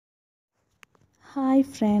Hi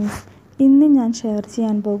friends, ഇന്ന് ഞാൻ share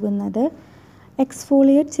ചെയ്യാൻ പോകുന്നത്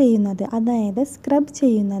എക്സ്ഫോളിയേറ്റ് ചെയ്യുന്നത്, അതായത് സ്ക്രബ്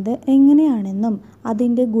ചെയ്യുന്നത് എങ്ങനെയാണെന്നും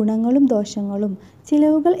അതിൻ്റെ ഗുണങ്ങളും ദോഷങ്ങളും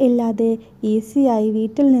ചിലവുകൾ ഇല്ലാതെ ഈസിയായി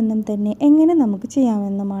വീട്ടിൽ നിന്നും തന്നെ എങ്ങനെ നമുക്ക്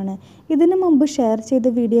ചെയ്യാമെന്നുമാണ്. ഇതിനു മുമ്പ് ഷെയർ ചെയ്ത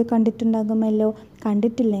വീഡിയോ കണ്ടിട്ടുണ്ടാകുമല്ലോ.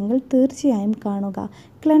 കണ്ടിട്ടില്ലെങ്കിൽ തീർച്ചയായും കാണുക.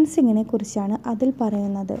 ക്ലെൻസിങ്ങിനെ കുറിച്ചാണ് അതിൽ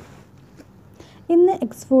പറയുന്നത്. ഇന്ന്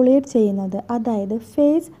എക്സ്ഫോളിയേറ്റ് ചെയ്യുന്നത്, അതായത്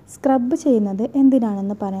ഫേസ് സ്ക്രബ് ചെയ്യുന്നത്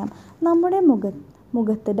എന്തിനാണെന്ന് പറയാം. നമ്മുടെ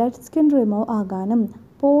മുഖത്ത് ഡെഡ് സ്കിൻ റിമൂവ് ആകാനും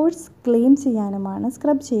പോഴ്സ് ക്ലീൻ ചെയ്യാനുമാണ്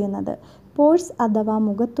സ്ക്രബ് ചെയ്യുന്നത്. പോഴ്സ് അഥവാ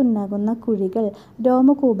മുഖത്തുണ്ടാകുന്ന കുഴികൾ,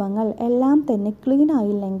 രോമകൂപങ്ങൾ എല്ലാം തന്നെ ക്ലീൻ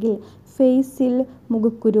ആയില്ലെങ്കിൽ ഫേസിൽ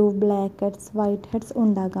മുഖക്കുരു, ബ്ലാക്ക് ഹെഡ്സ്, വൈറ്റ് ഹെഡ്സ്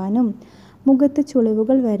ഉണ്ടാകാനും മുഖത്ത്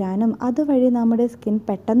ചുളിവുകൾ വരാനും അതുവഴി നമ്മുടെ സ്കിൻ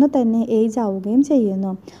പെട്ടെന്ന് തന്നെ ഏജ് ആവുകയും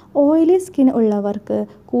ചെയ്യുന്നു. ഓയിലി സ്കിൻ ഉള്ളവർക്ക്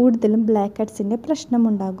കൂടുതലും ബ്ലാക്ക് ഹെഡ്സിൻ്റെ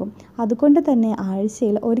പ്രശ്നമുണ്ടാകും. അതുകൊണ്ട് തന്നെ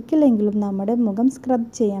ആഴ്ചയിൽ ഒരിക്കലെങ്കിലും നമ്മുടെ മുഖം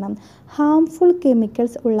സ്ക്രബ് ചെയ്യണം. ഹാംഫുൾ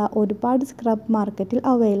കെമിക്കൽസ് ഉള്ള ഒരുപാട് സ്ക്രബ് മാർക്കറ്റിൽ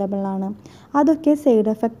അവൈലബിൾ ആണ്. അതൊക്കെ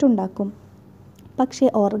സൈഡ് എഫക്റ്റ് ഉണ്ടാക്കും. പക്ഷേ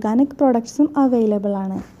ഓർഗാനിക് പ്രോഡക്ട്സും അവൈലബിൾ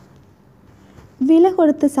ആണ്. വില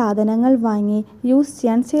കൊടുത്ത് സാധനങ്ങൾ വാങ്ങി യൂസ്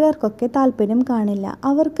ചെയ്യാൻ ചിലർക്കൊക്കെ താല്പര്യം കാണില്ല.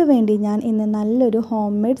 അവർക്ക് വേണ്ടി ഞാൻ ഇന്ന് നല്ലൊരു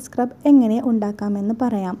ഹോം മെയ്ഡ് സ്ക്രബ് എങ്ങനെ ഉണ്ടാക്കാമെന്ന്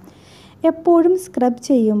പറയാം. എപ്പോഴും സ്ക്രബ്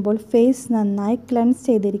ചെയ്യുമ്പോൾ ഫേസ് നന്നായി ക്ലെൻസ്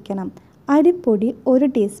ചെയ്തിരിക്കണം. അരിപ്പൊടി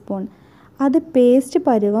 1 ടീസ്പൂൺ, അത് പേസ്റ്റ്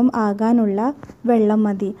പരുവം ആകാനുള്ള വെള്ളം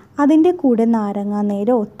മതി. അതിൻ്റെ കൂടെ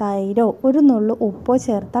നാരങ്ങാനീരോ തൈരോ 1 നുള്ളു ഉപ്പോ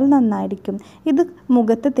ചേർത്താൽ നന്നായിരിക്കും. ഇത്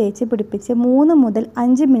മുഖത്ത് തേച്ച് പിടിപ്പിച്ച് 3 മുതൽ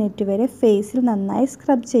 5 മിനിറ്റ് വരെ ഫേസിൽ നന്നായി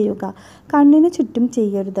സ്ക്രബ് ചെയ്യുക. കണ്ണിന് ചുറ്റും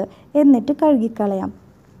ചെയ്യരുത്, എന്നിട്ട് കഴുകിക്കളയാം.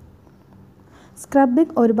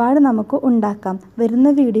 സ്ക്രബിംഗ് ഒരുപാട് നമുക്ക് ഉണ്ടാക്കാം. വരുന്ന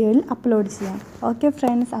വീഡിയോയിൽ അപ്ലോഡ് ചെയ്യാം. ഓക്കെ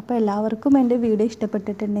ഫ്രണ്ട്സ്, അപ്പോൾ എല്ലാവർക്കും എൻ്റെ വീഡിയോ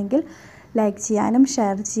ഇഷ്ടപ്പെട്ടിട്ടുണ്ടെങ്കിൽ ലൈക്ക് ചെയ്യാനും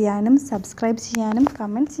ഷെയർ ചെയ്യാനും സബ്സ്ക്രൈബ് ചെയ്യാനും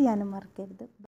കമൻറ്റ് ചെയ്യാനും മറക്കരുത്.